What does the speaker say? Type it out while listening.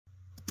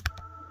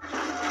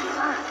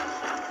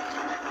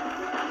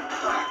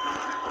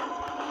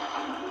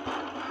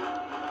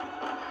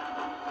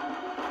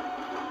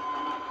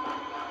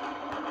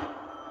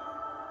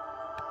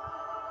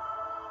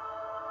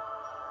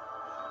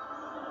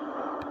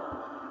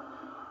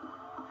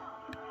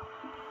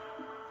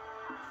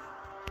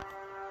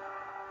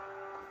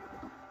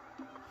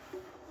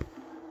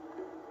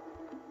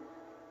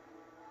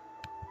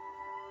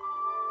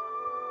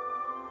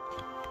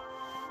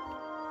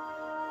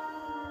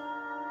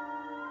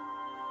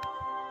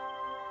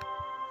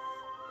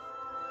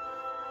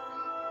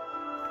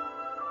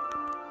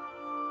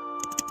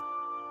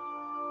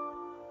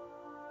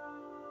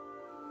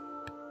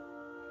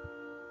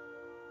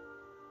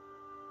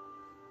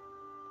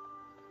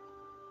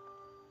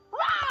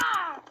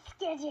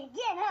at you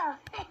again, huh?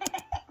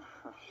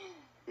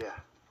 Yeah.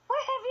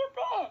 Where have you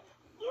been?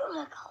 You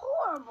look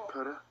horrible.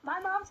 Coda? My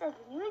mom says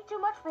when you eat too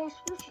much fish,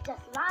 you should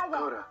just lie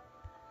down. Coda.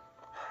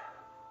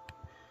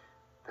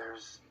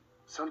 There's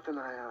something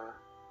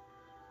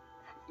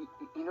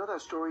you know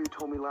that story you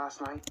told me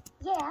last night?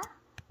 Yeah.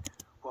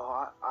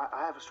 Well,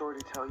 I have a story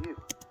to tell you.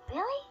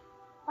 Really?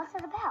 What's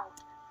it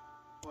about?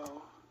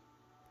 Well,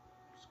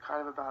 it's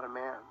kind of about a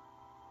man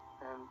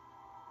and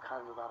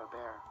kind of about a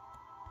bear.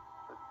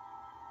 But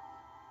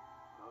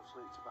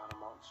mostly it's about a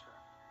monster.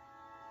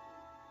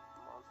 A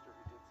monster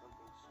who did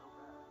something so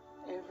bad.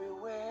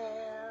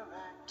 Everywhere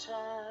I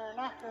turn,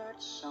 I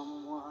hurt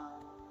someone.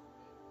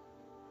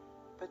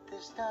 But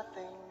there's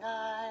nothing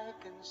I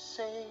can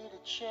say to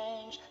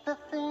change the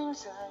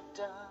things I've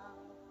done.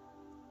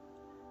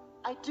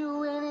 I'd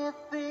do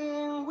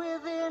anything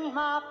within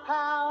my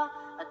power.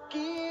 I'd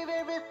give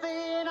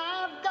everything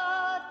I've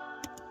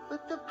got.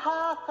 But the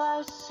path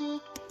I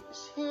seek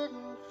is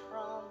hidden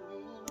from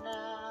me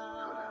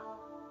now. Coda,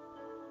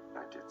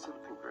 I did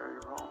something very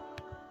wrong.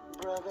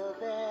 Brother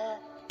Bear,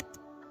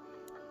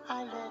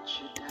 I let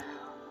you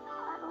down.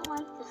 I don't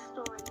like this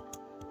story.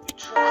 You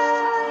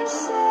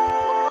trusted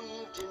me,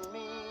 believed in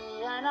me,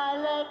 and I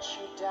let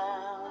you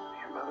down.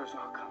 Your mother's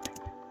not coming.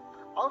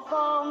 Of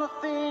all the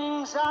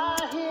things I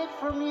hid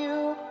from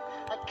you,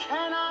 I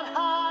cannot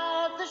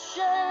hide the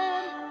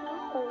shame.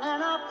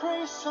 And I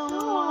pray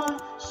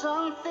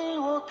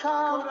something will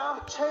come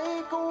to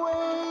take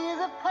away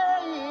the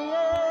pain.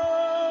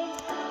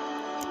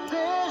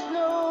 There's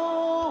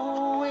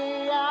no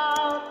way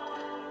out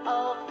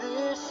of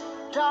this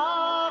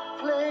dark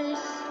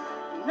place.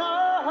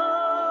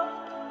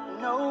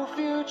 No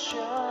future.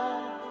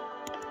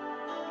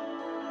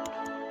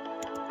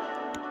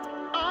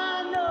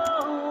 I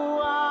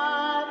know I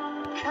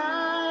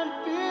can't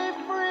be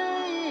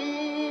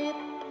free,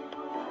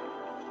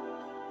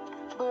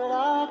 but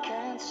I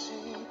can't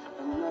see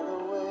another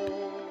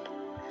way.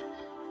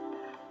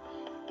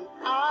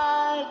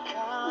 I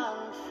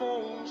can't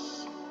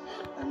face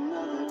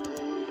another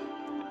day.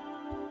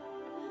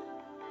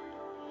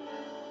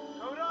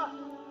 Coda!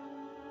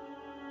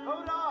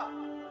 Coda!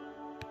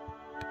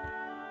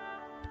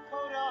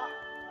 Coda!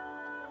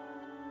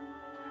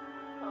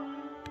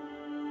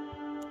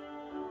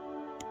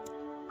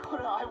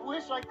 Coda, I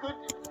wish I could.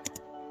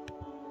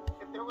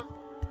 If there was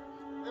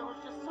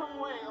just some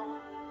way.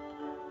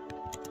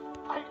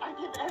 I'd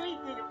give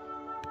anything.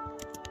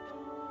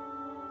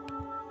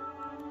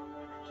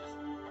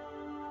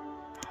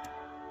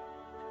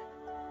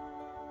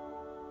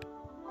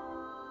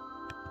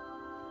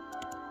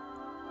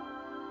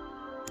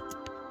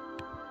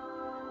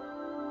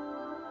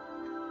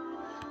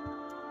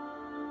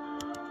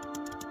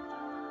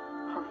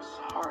 I'm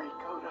sorry,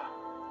 Coda.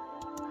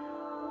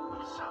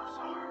 I'm so